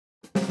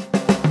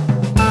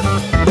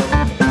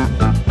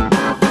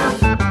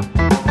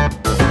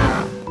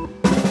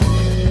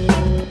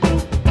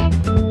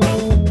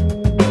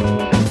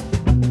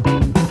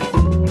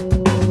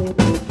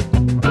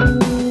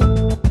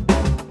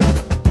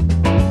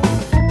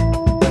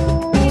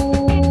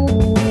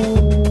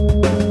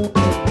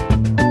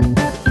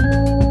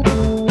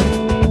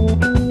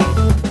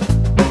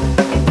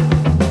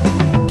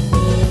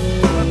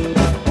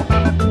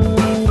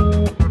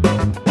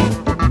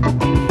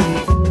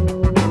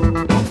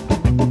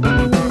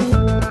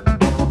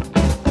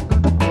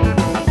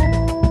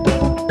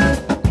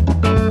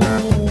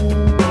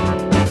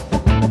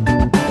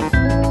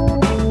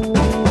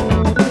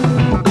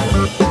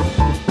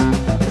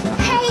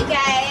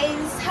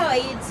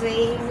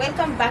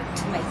welcome back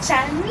to my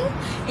channel.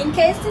 In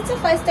case it's your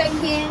first time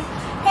here,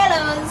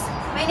 hello,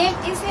 my name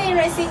is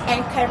Racing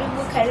and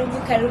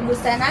karibu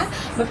sana.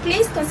 But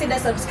please consider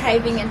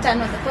subscribing and turn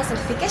on the post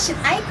notification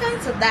icon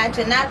so that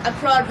when I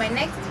upload my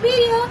next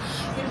video,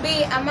 you'll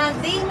be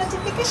among the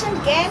notification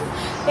gang.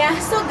 Yeah,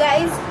 so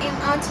guys, in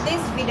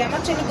today's video, I'm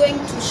actually going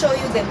to show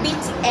you the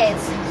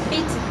BTS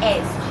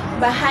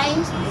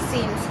behind the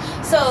scenes.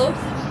 So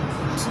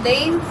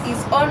today is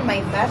on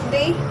my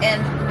birthday and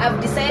I've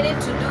decided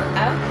to do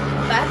a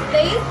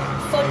birthday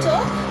photo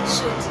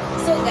shoot.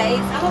 So guys,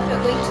 I hope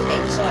you're going to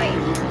enjoy.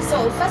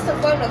 So first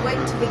of all, we're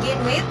going to begin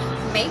with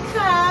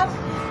makeup.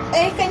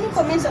 Can you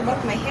comment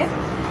about my hair?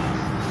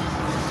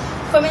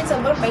 Comment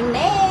about my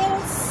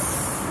nails.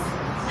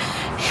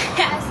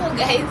 So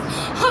guys,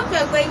 hope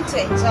you're going to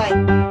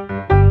enjoy.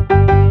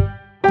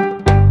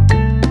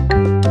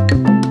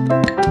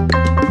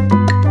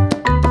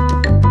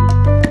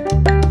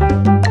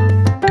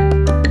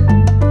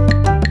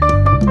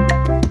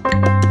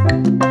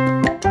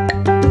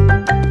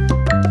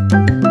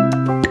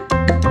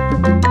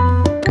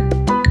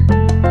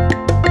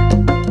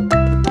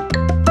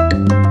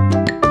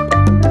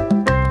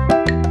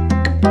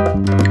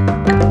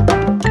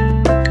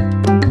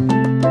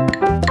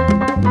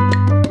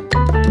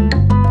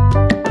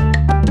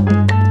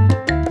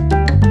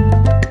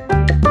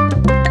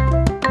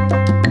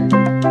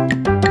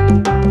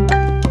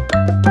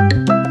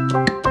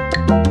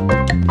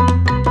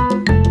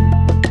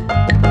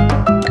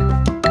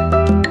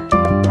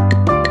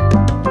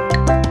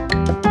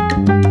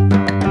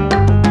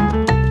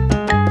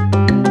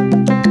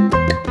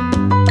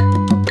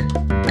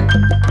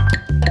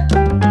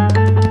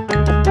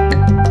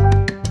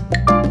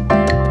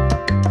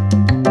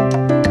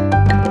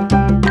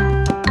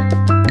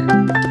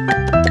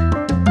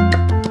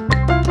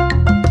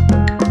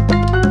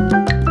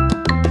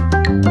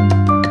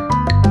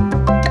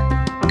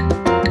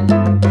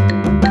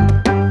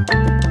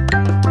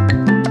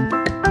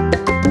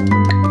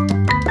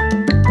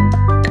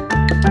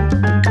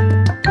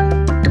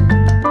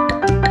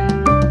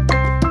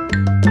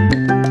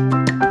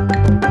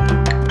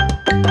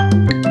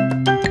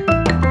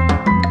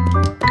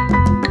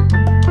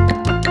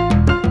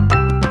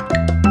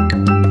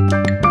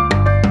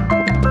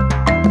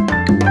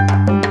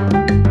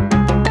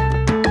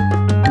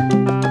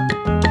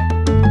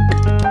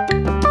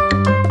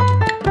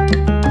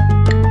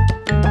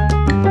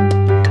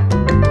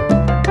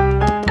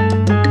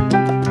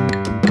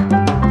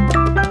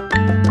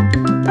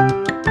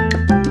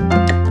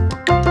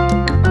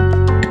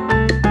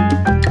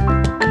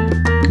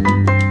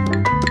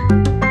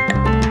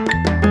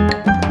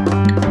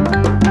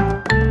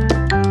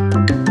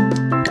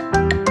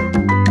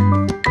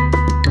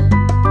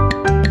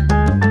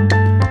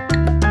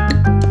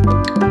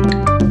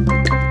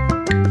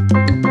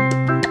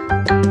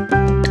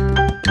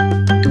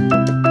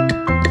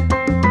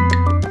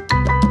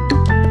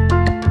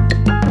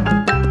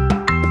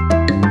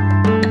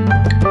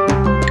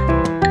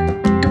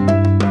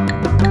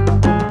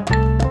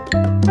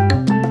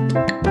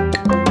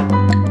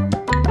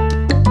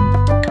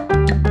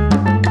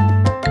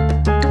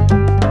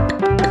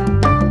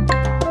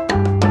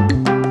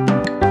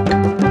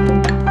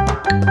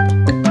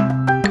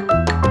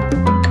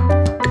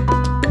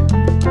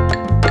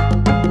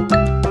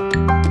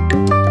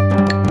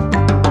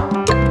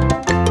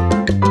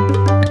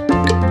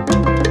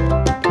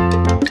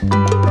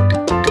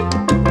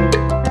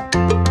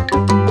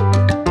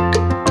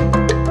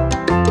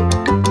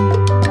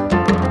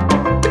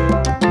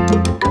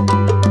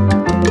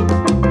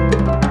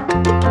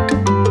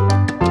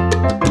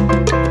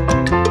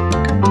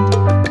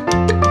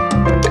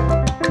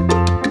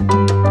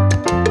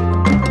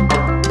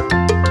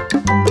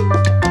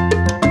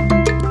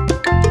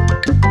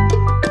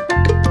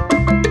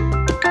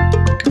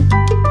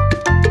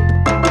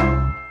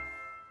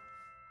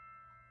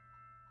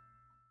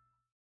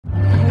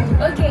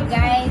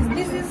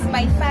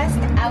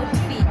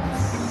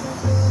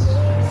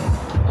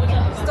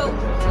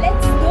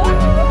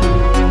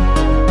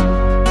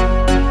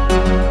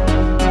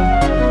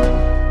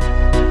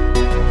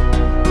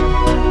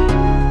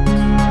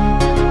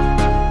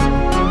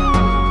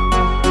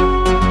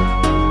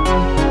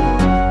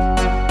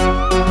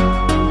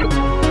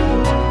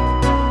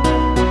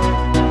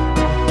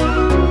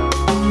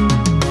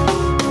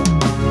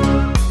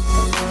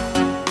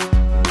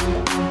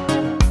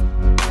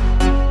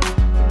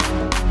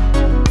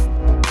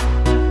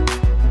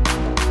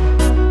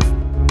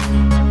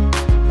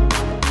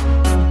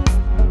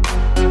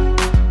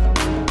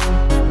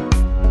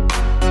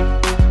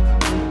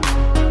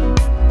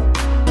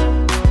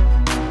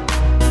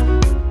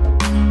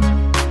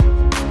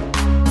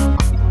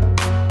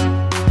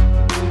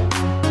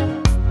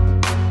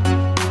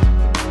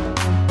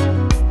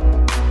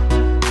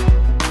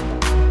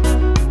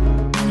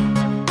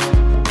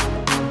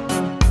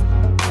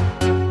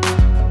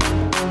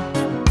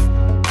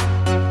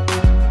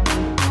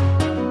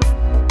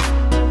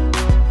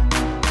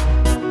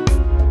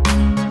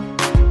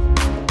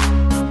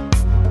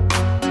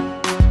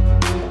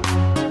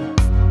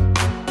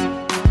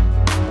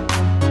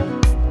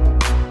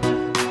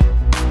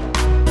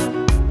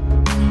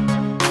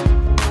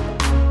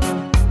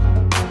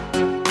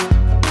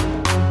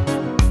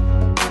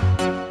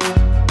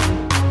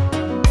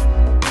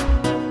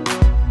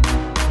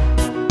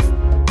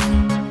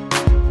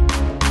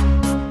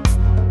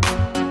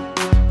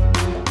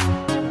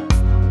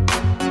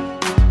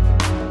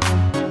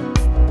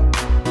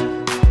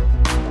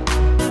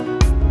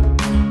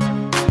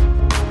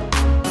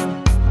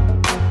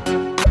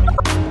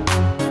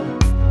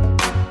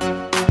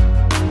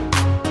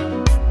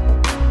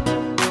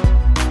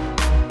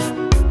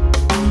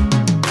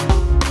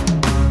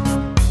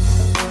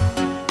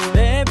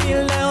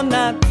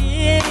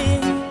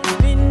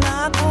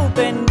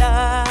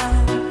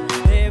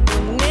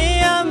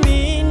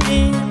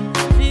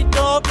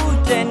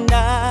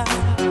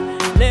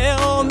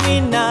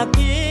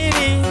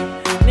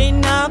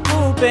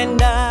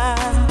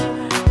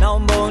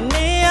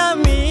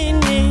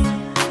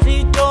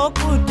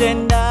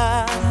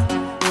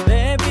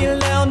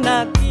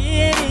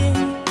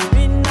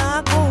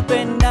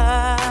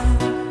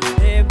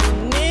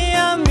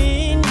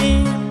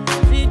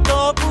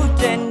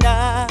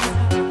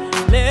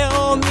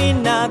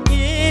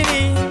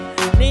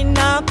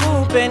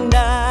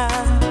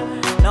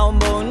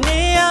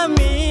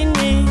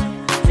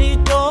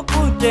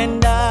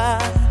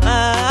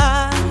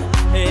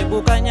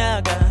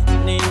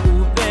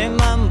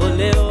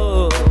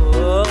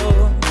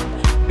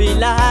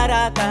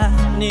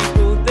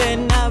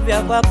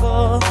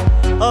 kwako.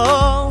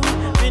 Oh,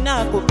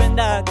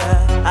 ninakupendaga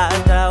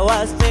hata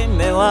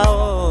waseme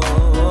wao.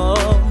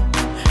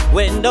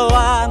 Wendo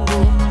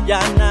wangu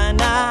jana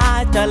na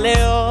hata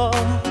leo.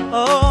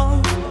 Oh,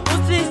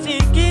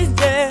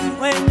 usisikize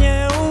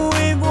wenye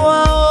uibu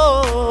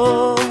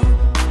wao,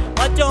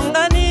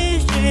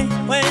 wachonganishi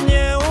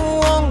wenye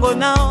uongo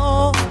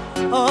nao.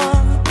 Oh,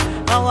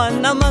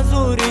 hawana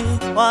mazuri,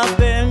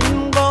 wape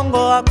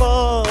mgongo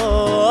wako.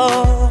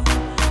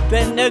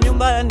 Twende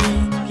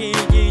nyumbani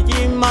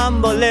kijiji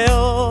mambo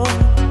leo.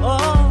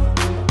 Oh,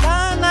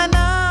 kana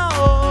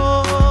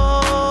nao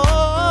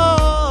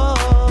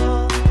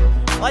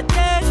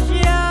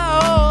wajeshi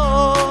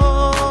yao.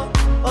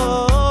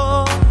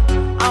 Oh,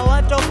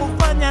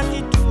 hawatokufanya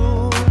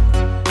kitu.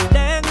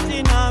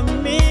 Dance na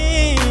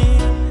mimi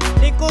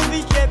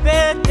nikuvishe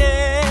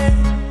pete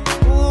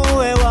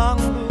uwe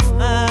wangu.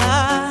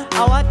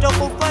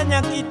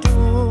 Hawatokufanya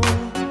kitu.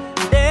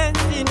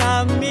 Dance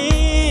na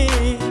mimi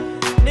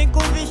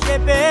nikuvishe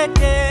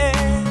pete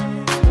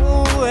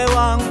uwe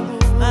wangu.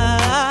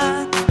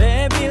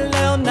 Baby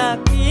leo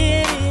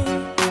nakiri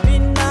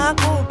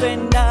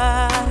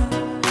ninakupenda.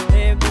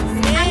 Baby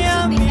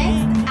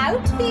niamini.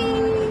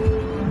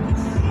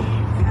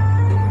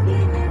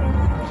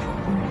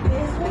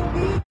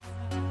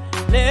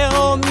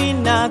 Leo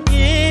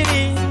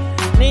minakiri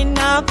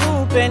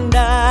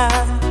ninakupenda.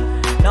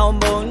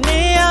 Naomba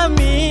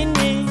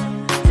uniamini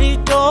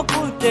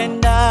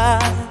sitokutenda.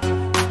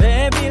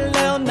 Baby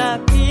leo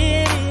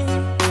nakiri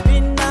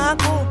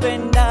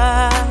ninakupenda.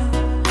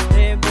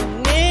 Baby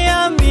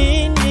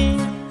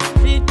niamini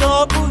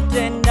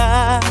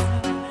sitokutenda.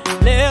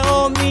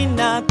 Leo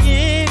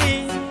minakiri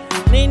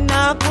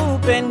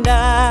ninakupenda.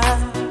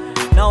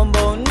 Naomba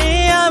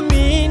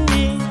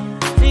uniamini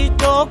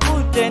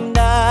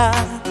sitokutenda.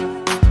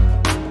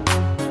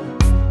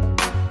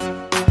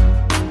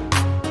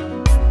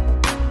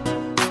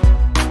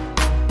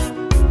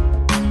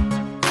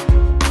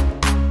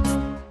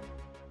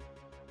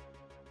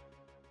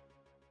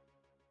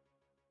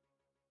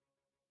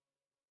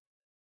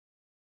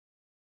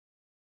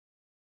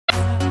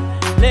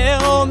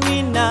 Leo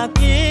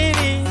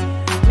minakiri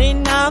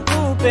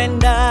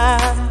ninakupenda.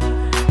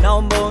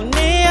 Naomba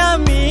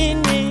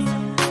uniamini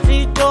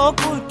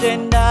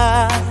sitokutenda.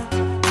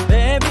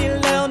 Baby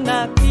leo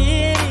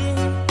nakiri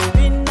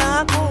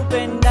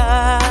ninakupenda.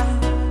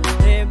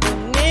 Baby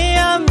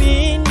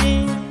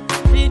niamini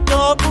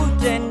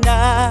sitokutenda.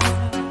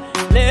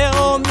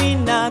 Leo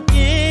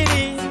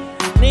minakiri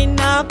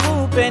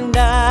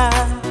ninakupenda.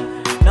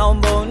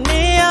 Naomba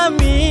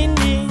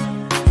uniamini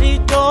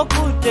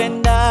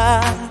sitokutenda.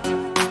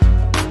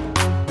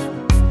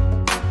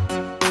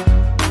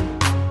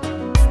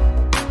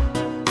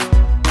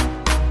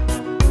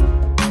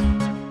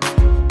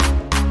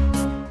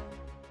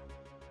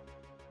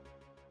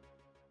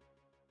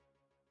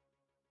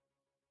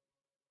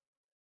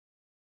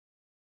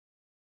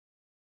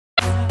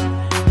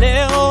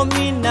 Leo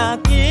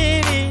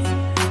minakiri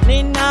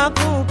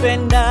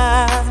ninakupenda.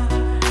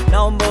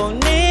 Naomba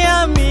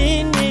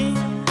uniamini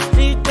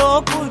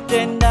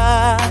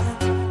sitokutenda.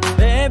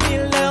 Baby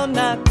leo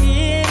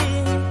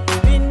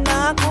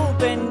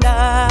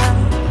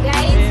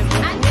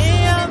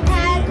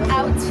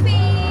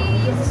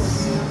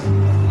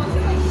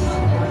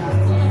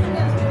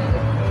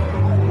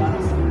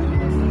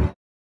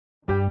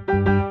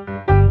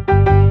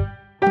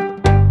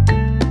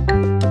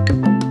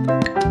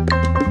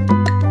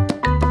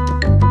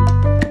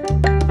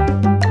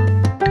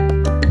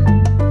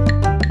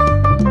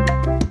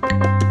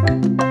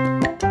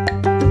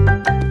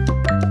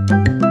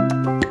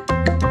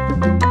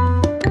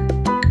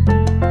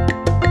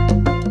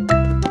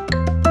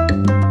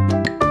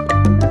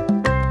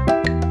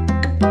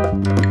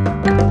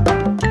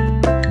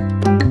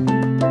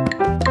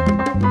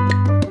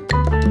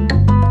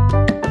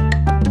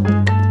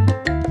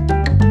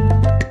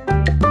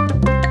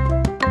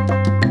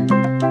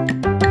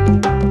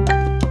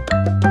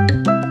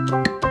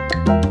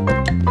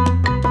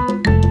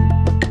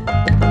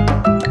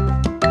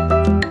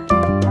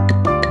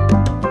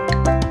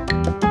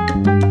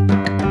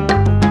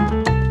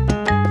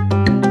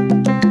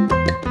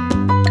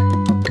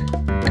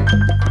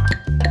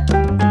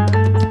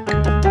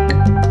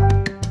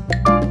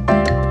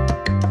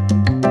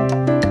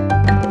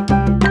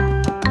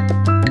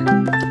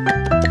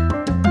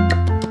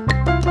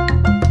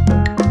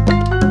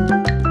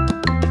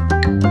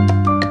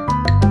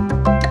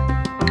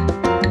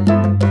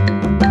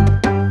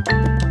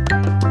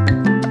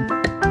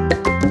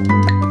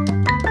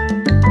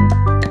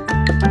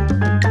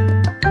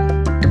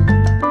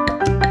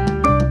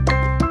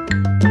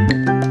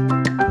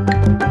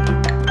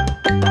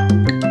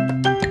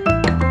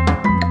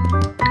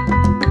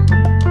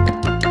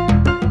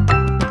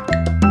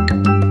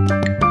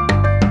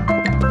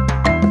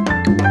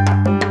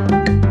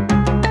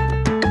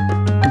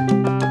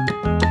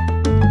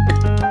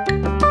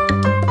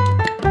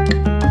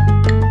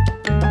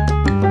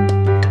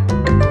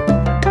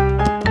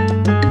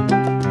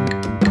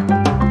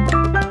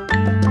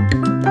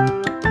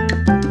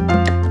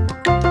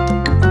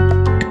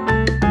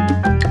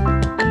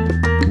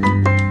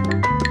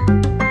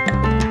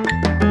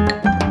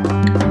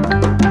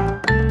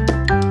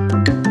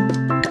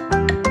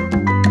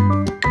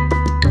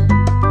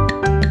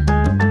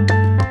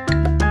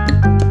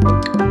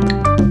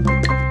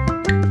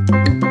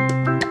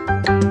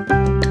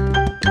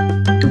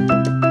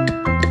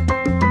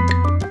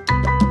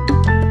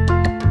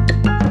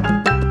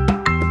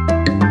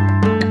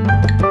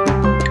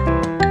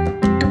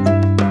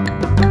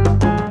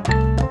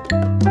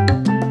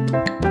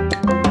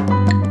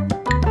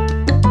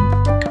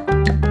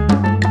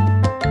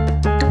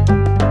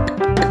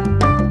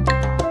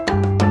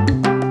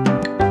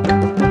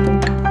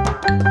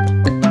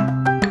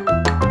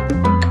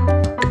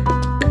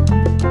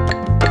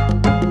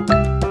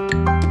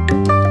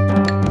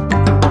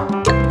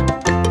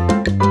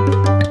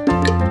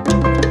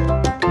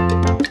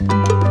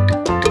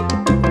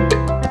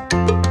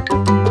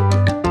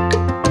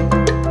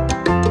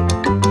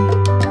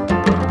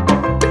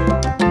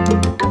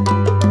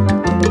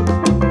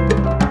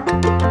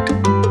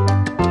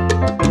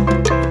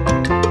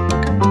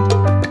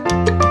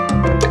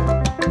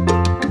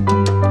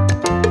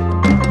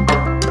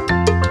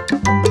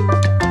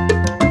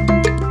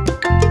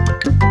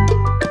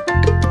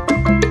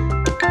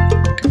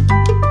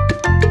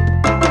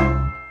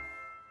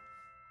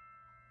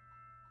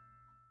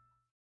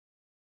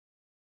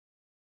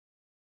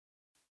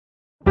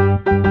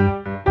Thank you.